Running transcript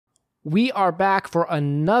We are back for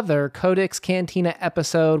another Codex Cantina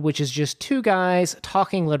episode, which is just two guys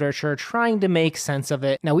talking literature, trying to make sense of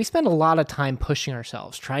it. Now, we spend a lot of time pushing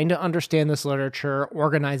ourselves, trying to understand this literature,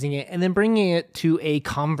 organizing it, and then bringing it to a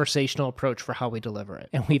conversational approach for how we deliver it.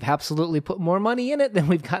 And we've absolutely put more money in it than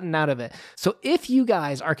we've gotten out of it. So if you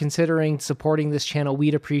guys are considering supporting this channel,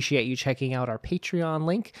 we'd appreciate you checking out our Patreon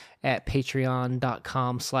link at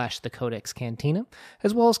patreon.com/thecodexcantina,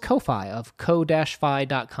 as well as Ko-Fi of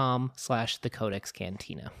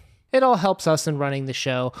ko-fi.com/thecodexcantina. It all helps us in running the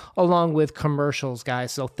show, along with commercials,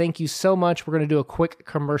 guys. So thank you so much. We're going to do a quick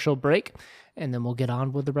commercial break, and then we'll get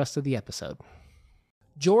on with the rest of the episode.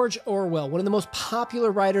 George Orwell, one of the most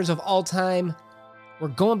popular writers of all time. We're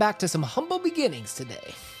going back to some humble beginnings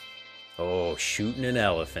today. Oh, shooting an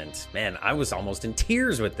elephant. Man, I was almost in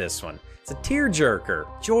tears with this one. It's a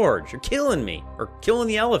tearjerker. George, you're killing me. Or killing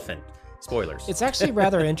the elephant. Spoilers. It's actually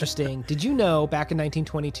rather interesting. Did you know back in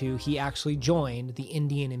 1922, he actually joined the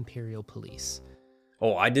Indian Imperial Police?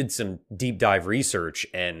 Oh, I did some deep dive research,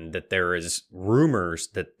 and that there is rumors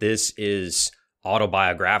that this is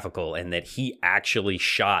autobiographical and that he actually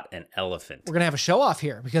shot an elephant. We're going to have a show off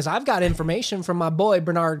here because I've got information from my boy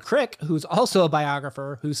Bernard Crick, who's also a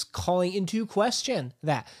biographer, who's calling into question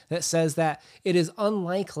that says that it is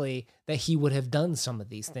unlikely that he would have done some of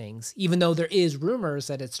these things, even though there is rumors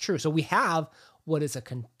that it's true. So we have what is a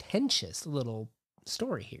contentious little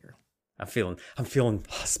story here. I'm feeling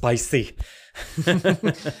spicy.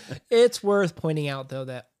 It's worth pointing out, though,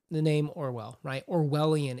 that the name Orwell, right?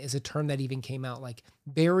 Orwellian is a term that even came out like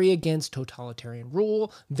very against totalitarian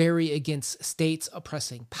rule, very against states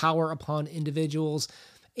oppressing power upon individuals,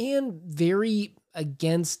 and very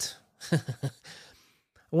against, I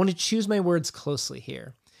want to choose my words closely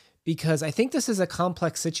here, because I think this is a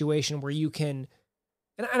complex situation where you can,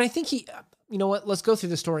 and I think he, you know what, let's go through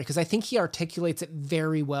the story, because I think he articulates it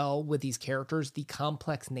very well with these characters, the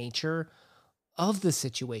complex nature of the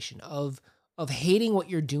situation, of hating what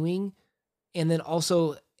you're doing, and then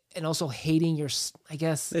also hating your, I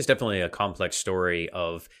guess. There's definitely a complex story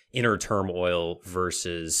of inner turmoil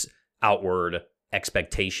versus outward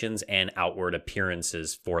expectations and outward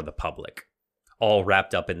appearances for the public, all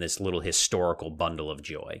wrapped up in this little historical bundle of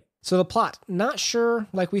joy. So the plot, not sure,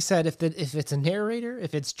 like we said, if it's a narrator,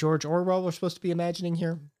 if it's George Orwell we're supposed to be imagining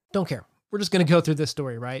here. Don't care. We're just going to go through this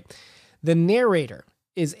story, right? The narrator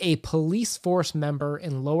is a police force member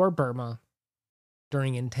in Lower Burma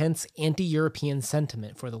during intense anti-European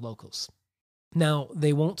sentiment for the locals. Now,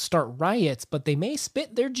 they won't start riots, but they may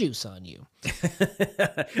spit their juice on you.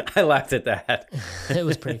 I laughed at that. It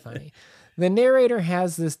was pretty funny. The narrator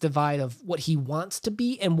has this divide of what he wants to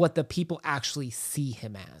be and what the people actually see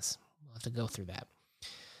him as. We'll have to go through that.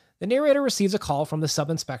 The narrator receives a call from the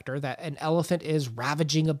sub-inspector that an elephant is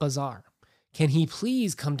ravaging a bazaar. Can he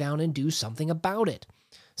please come down and do something about it?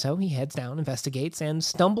 So he heads down, investigates, and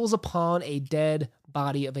stumbles upon a dead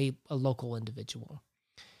body of a local individual.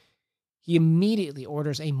 He immediately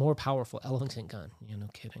orders a more powerful elephant gun. Yeah, no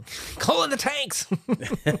kidding. Call in the tanks!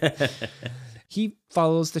 He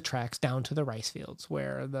follows the tracks down to the rice fields,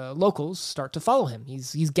 where the locals start to follow him.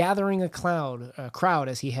 He's gathering a crowd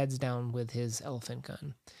as he heads down with his elephant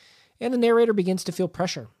gun. And the narrator begins to feel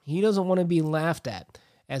pressure. He doesn't want to be laughed at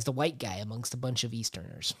as the white guy amongst a bunch of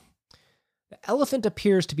Easterners. The elephant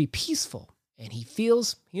appears to be peaceful, and he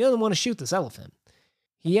feels he doesn't want to shoot this elephant.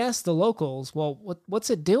 He asks the locals, well, what's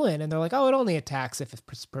it doing? And they're like, oh, it only attacks if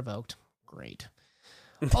it's provoked. Great.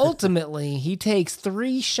 Ultimately, he takes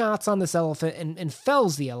 3 shots on this elephant and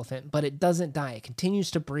fells the elephant, but it doesn't die. It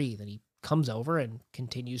continues to breathe, and he comes over and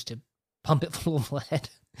continues to pump it full of lead.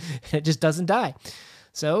 It just doesn't die.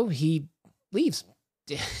 So he leaves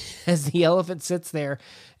as the elephant sits there,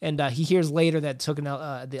 and he hears later that it took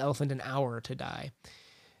the elephant an hour to die.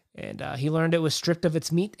 And he learned it was stripped of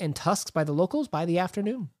its meat and tusks by the locals by the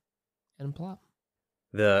afternoon. End plot.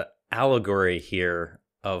 The allegory here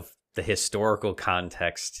of the historical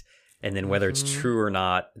context, and then whether it's true or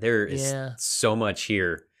not, there is so much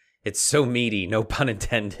here. It's so meaty, no pun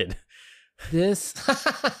intended. This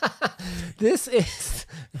is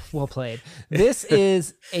well played. This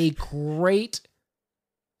is a great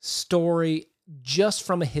story just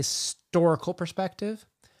from a historical perspective.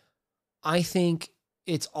 I think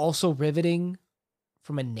it's also riveting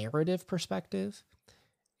from a narrative perspective.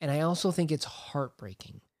 And I also think it's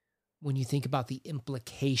heartbreaking when you think about the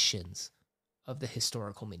implications of the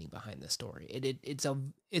historical meaning behind the story. It's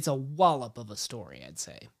a wallop of a story, I'd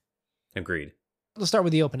say. Agreed. Let's start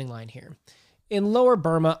with the opening line here. In Lower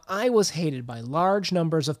Burma, I was hated by large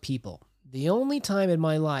numbers of people. The only time in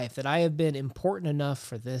my life that I have been important enough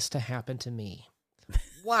for this to happen to me.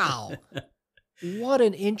 Wow. What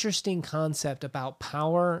an interesting concept about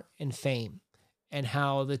power and fame, and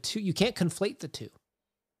how the two, you can't conflate the two,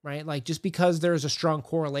 right? Like, just because there's a strong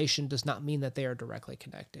correlation does not mean that they are directly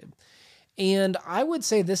connected. And I would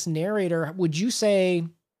say this narrator, would you say,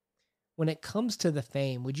 when it comes to the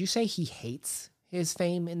fame, would you say he hates his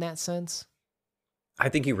fame in that sense? I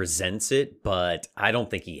think he resents it, but I don't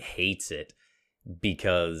think he hates it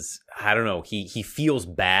because I don't know, he feels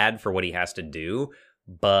bad for what he has to do,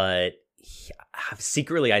 but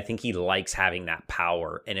secretly I think he likes having that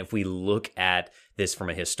power. And if we look at this from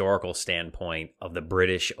a historical standpoint of the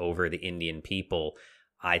British over the Indian people,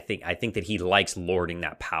 I think that he likes lording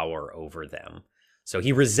that power over them. So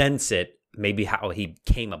he resents it, maybe how he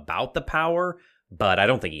came about the power, but I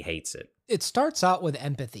don't think he hates it. It starts out with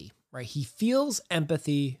empathy, right? He feels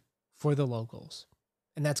empathy for the locals,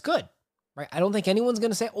 and that's good, right? I don't think anyone's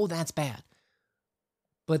going to say, oh, that's bad.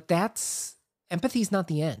 But empathy is not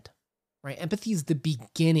the end, right? Empathy is the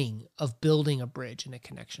beginning of building a bridge and a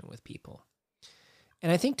connection with people.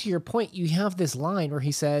 And I think, to your point, you have this line where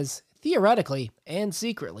he says, theoretically and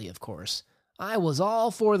secretly, of course, I was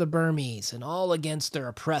all for the Burmese and all against their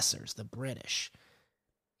oppressors, the British.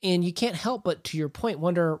 And you can't help but, to your point,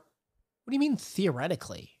 wonder, what do you mean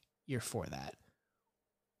theoretically you're for that?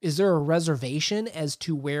 Is there a reservation as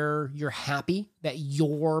to where you're happy that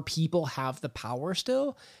your people have the power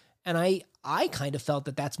still? And I kind of felt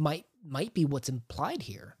that might be what's implied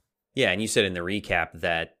here. Yeah, and you said in the recap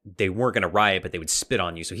that they weren't going to riot, but they would spit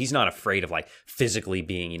on you. So he's not afraid of like physically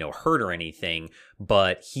being, hurt or anything,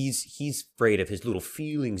 but he's afraid of his little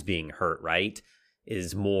feelings being hurt, right?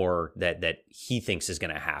 Is more that he thinks is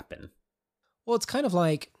going to happen. Well, it's kind of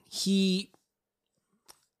like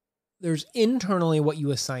there's internally what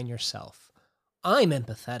you assign yourself. I'm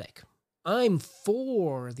empathetic. I'm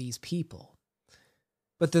for these people.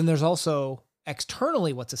 But then there's also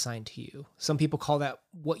externally what's assigned to you. Some people call that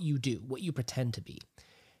what you do, what you pretend to be.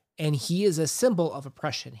 And he is a symbol of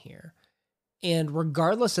oppression here. And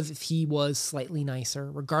regardless of if he was slightly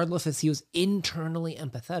nicer, regardless if he was internally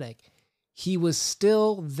empathetic, he was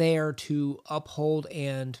still there to uphold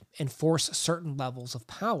and enforce certain levels of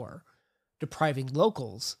power, depriving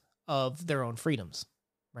locals of their own freedoms,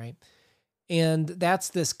 right? And that's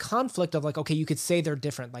this conflict of like, okay, you could say they're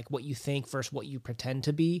different, like what you think versus what you pretend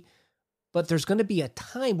to be, but there's going to be a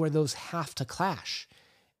time where those have to clash.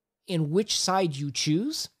 And which side you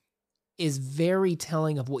choose is very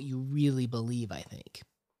telling of what you really believe, I think.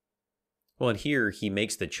 Well, and here he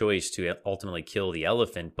makes the choice to ultimately kill the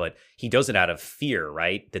elephant, but he does it out of fear,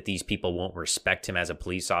 right? That these people won't respect him as a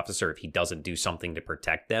police officer if he doesn't do something to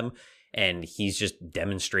protect them. And he's just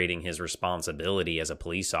demonstrating his responsibility as a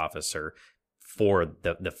police officer for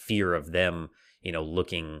the fear of them,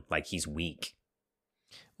 looking like he's weak.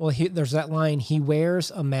 Well, there's that line, he wears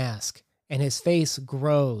a mask and his face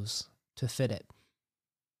grows to fit it,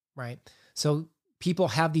 right? So people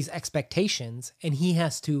have these expectations and he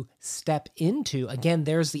has to step into, again,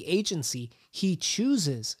 there's the agency. He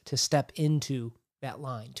chooses to step into that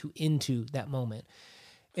line, into that moment.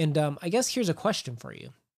 And I guess here's a question for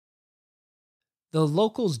you. The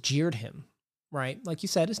locals jeered him, right? Like you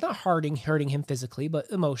said, it's not hurting him physically, but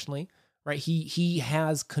emotionally, right? He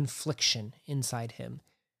has confliction inside him.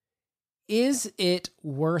 Is it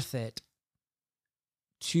worth it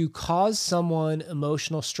to cause someone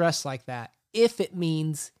emotional stress like that if it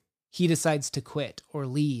means he decides to quit or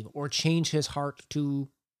leave or change his heart to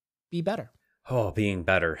be better? Oh, being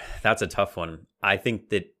better. That's a tough one. I think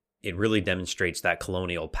that it really demonstrates that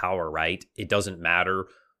colonial power, right? It doesn't matter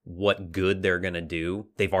what good they're going to do.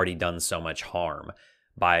 They've already done so much harm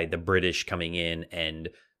by the British coming in and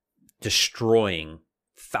destroying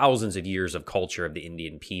thousands of years of culture of the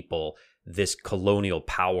Indian people. This colonial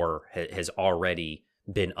power has already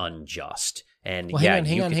been unjust. And well,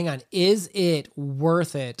 hang on. Is it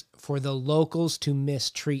worth it for the locals to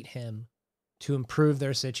mistreat him to improve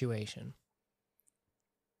their situation?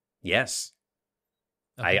 Yes.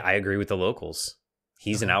 Okay. I agree with the locals.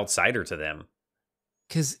 He's an outsider to them.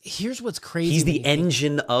 Because here's what's crazy. He's the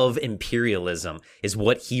engine of imperialism, is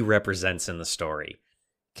what he represents in the story.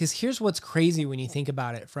 Because here's what's crazy when you think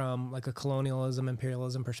about it from like a colonialism,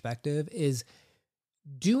 imperialism perspective, is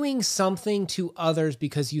doing something to others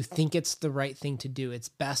because you think it's the right thing to do, it's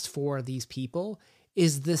best for these people,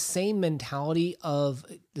 is the same mentality of,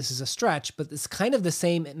 this is a stretch, but it's kind of the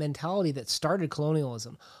same mentality that started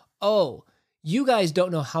colonialism. Oh, you guys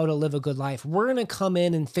don't know how to live a good life. We're going to come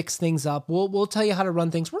in and fix things up. We'll tell you how to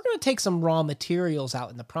run things. We're going to take some raw materials out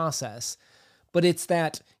in the process. but it's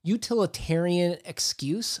that utilitarian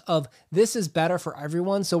excuse of this is better for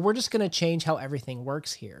everyone, so we're just going to change how everything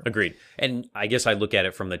works here. Agreed. And I guess I look at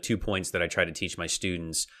it from the 2 points that I try to teach my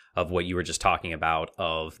students of what you were just talking about,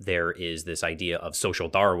 of there is this idea of social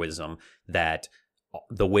Darwinism, that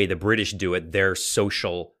the way the British do it, their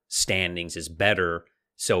social standings is better,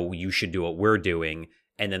 so you should do what we're doing.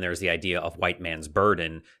 And then there's the idea of white man's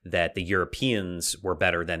burden, that the Europeans were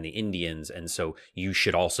better than the Indians, and so you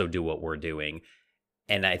should also do what we're doing.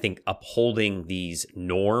 And I think upholding these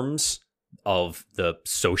norms of the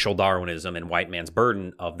social Darwinism and white man's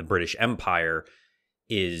burden of the British Empire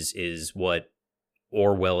is what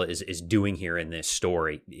Orwell is doing here in this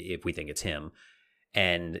story, if we think it's him.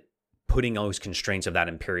 And putting those constraints of that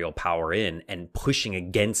imperial power in and pushing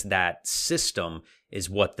against that system is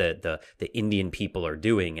what the Indian people are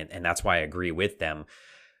doing. And that's why I agree with them.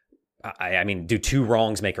 I mean, do two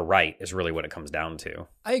wrongs make a right is really what it comes down to.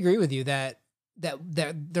 I agree with you that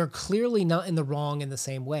they're clearly not in the wrong in the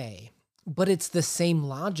same way, but it's the same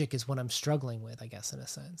logic is what I'm struggling with, I guess, in a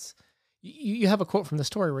sense. You have a quote from the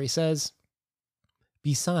story where he says,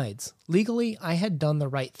 "Besides, legally, I had done the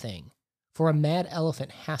right thing. For a mad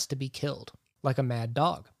elephant has to be killed, like a mad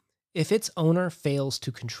dog, if its owner fails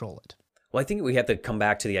to control it." Well, I think we have to come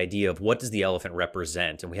back to the idea of what does the elephant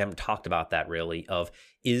represent? And we haven't talked about that really, of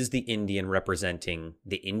is the Indian representing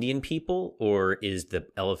the Indian people, or is the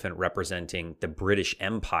elephant representing the British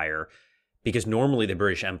Empire? Because normally the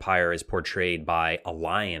British Empire is portrayed by a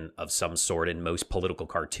lion of some sort in most political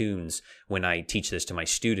cartoons. When I teach this to my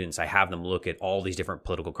students, I have them look at all these different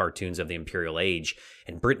political cartoons of the imperial age,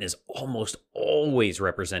 and Britain is almost always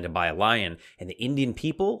represented by a lion, and the Indian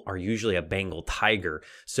people are usually a Bengal tiger.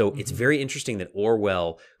 So it's very interesting that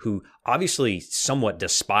Orwell, who obviously somewhat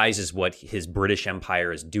despises what his British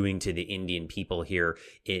Empire is doing to the Indian people here,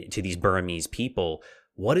 to these Burmese people,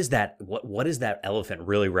 what is that? What does that elephant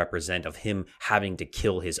really represent of him having to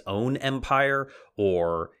kill his own empire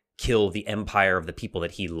or kill the empire of the people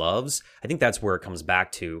that he loves? I think that's where it comes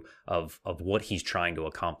back to of what he's trying to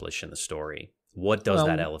accomplish in the story. What does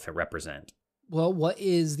that elephant represent? Well, what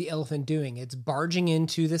is the elephant doing? It's barging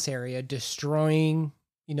into this area, destroying,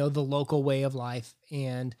 the local way of life.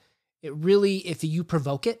 And it really, if you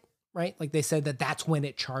provoke it, right? Like they said that's when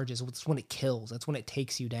it charges. That's when it kills. That's when it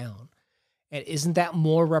takes you down. And isn't that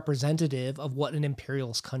more representative of what an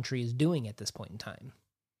imperialist country is doing at this point in time?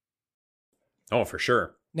 Oh, for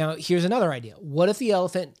sure. Now, here's another idea. What if the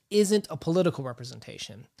elephant isn't a political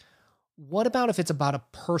representation? What about if it's about a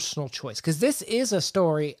personal choice? Because this is a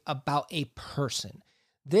story about a person.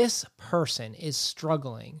 This person is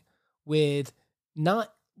struggling with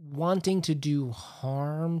not wanting to do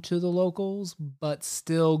harm to the locals, but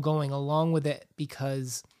still going along with it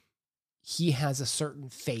because he has a certain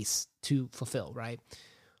face to fulfill, right?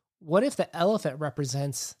 What if the elephant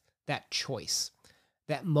represents that choice,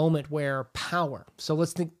 that moment where power? So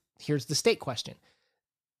let's think, here's the state question.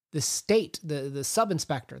 The state, the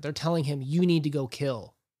sub-inspector, they're telling him, you need to go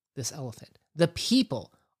kill this elephant. The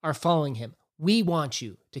people are following him. We want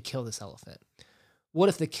you to kill this elephant. What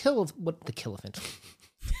if the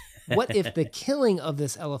What if the killing of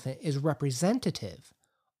this elephant is representative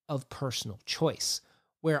of personal choice,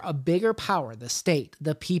 where a bigger power, the state,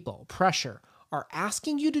 the people, pressure, are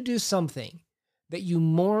asking you to do something that you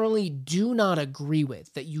morally do not agree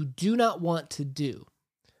with, that you do not want to do?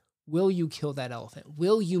 Will you kill that elephant?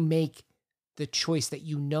 Will you make the choice that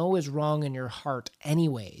you know is wrong in your heart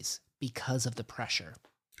anyways because of the pressure?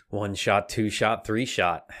 1 shot, 2 shot, 3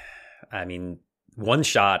 shot. I mean, 1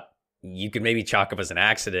 shot, you could maybe chalk up as an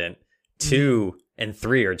accident. 2 and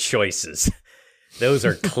 3 are choices. Those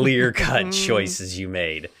are clear-cut choices you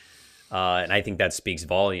made. And I think that speaks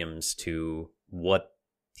volumes to what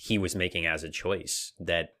he was making as a choice.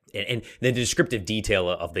 And the descriptive detail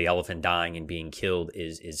of the elephant dying and being killed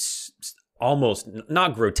is almost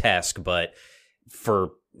not grotesque, but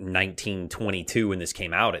for 1922 when this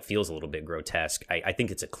came out, it feels a little bit grotesque. I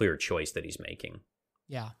think it's a clear choice that he's making.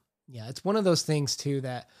 Yeah. It's one of those things, too,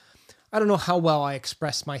 that I don't know how well I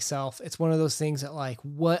expressed myself. It's one of those things that, like,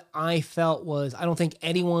 what I felt was, I don't think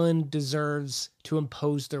anyone deserves to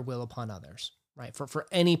impose their will upon others, right? For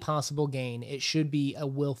any possible gain, it should be a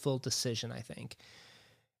willful decision, I think.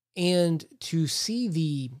 And to see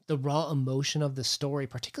the raw emotion of the story,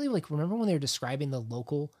 particularly, like, remember when they were describing the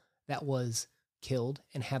local that was killed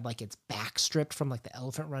and had, like, its back stripped from, like, the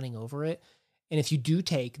elephant running over it? And if you do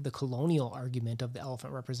take the colonial argument of the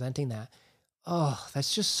elephant representing that, oh,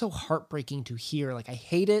 that's just so heartbreaking to hear. Like, I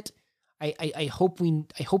hate it. I hope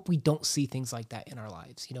we don't see things like that in our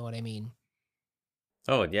lives. You know what I mean?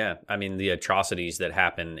 Oh, yeah. I mean, the atrocities that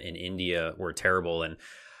happen in India were terrible. And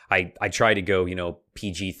I try to go,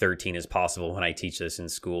 PG-13 as possible when I teach this in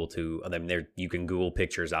school. To them, there you can Google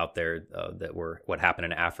pictures out there that were what happened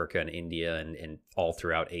in Africa and India and all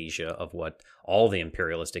throughout Asia of what all the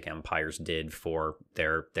imperialistic empires did for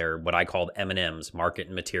their what I called M&Ms, market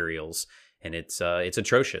and materials. And it's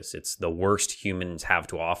atrocious. It's the worst humans have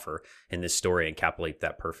to offer in this story, and encapsulate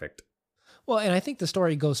that perfect. Well, and I think the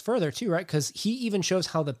story goes further too, right? Because he even shows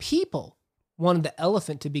how the people wanted the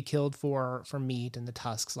elephant to be killed for meat and the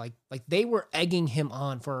tusks. Like they were egging him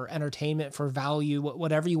on for entertainment, for value,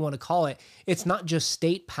 whatever you want to call it. It's not just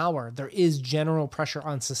state power. There is general pressure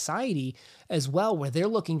on society as well, where they're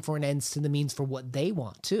looking for an ends to the means for what they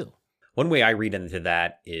want too. One way I read into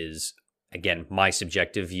that is, again, my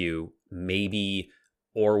subjective view. Maybe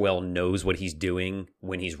Orwell knows what he's doing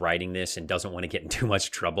when he's writing this and doesn't want to get in too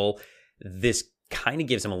much trouble. This kind of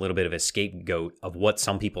gives him a little bit of a scapegoat of what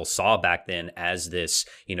some people saw back then as this,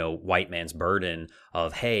 white man's burden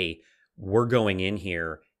of, hey, we're going in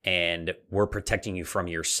here and we're protecting you from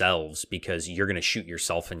yourselves because you're going to shoot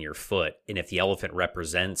yourself in your foot. And if the elephant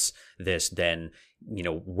represents this, then,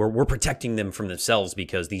 we're protecting them from themselves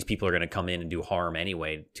because these people are going to come in and do harm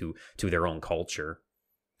anyway to their own culture.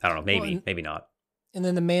 I don't know, maybe not. And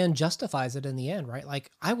then the man justifies it in the end, right? Like,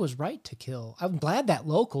 I was right to kill. I'm glad that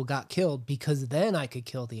local got killed because then I could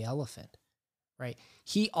kill the elephant, right?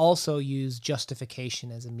 He also used justification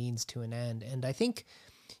as a means to an end. And I think,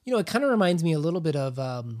 it kind of reminds me a little bit of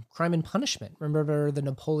Crime and Punishment. Remember the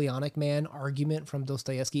Napoleonic Man argument from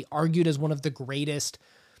Dostoevsky, argued as one of the greatest,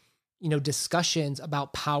 discussions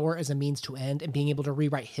about power as a means to end and being able to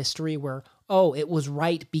rewrite history where, it was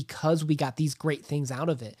right because we got these great things out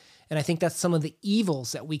of it. And I think that's some of the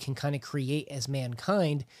evils that we can kind of create as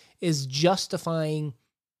mankind is justifying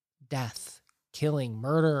death, killing,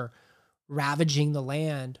 murder, ravaging the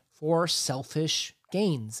land for selfish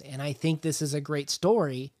gains. And I think this is a great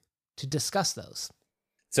story to discuss those.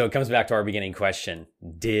 So it comes back to our beginning question.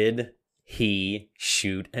 Did he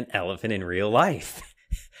shoot an elephant in real life?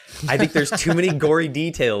 I think there's too many gory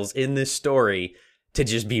details in this story to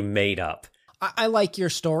just be made up. I like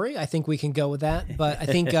your story. I think we can go with that. But I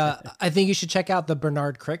think you should check out the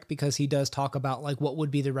Bernard Crick because he does talk about like what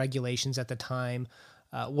would be the regulations at the time.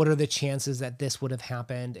 What are the chances that this would have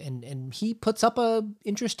happened? And he puts up a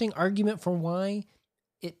interesting argument for why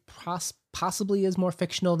it possibly is more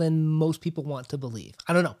fictional than most people want to believe.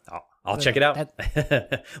 I don't know. I'll check it out.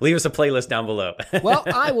 Leave us a playlist down below. Well,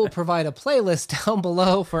 I will provide a playlist down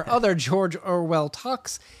below for other George Orwell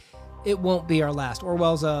talks. It won't be our last.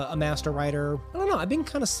 Orwell's a master writer. I don't know. I've been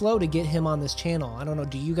kind of slow to get him on this channel. I don't know.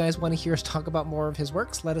 Do you guys want to hear us talk about more of his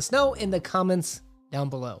works? Let us know in the comments down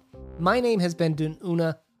below. My name has been Dun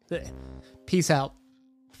Una. Peace out.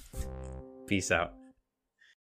 Peace out.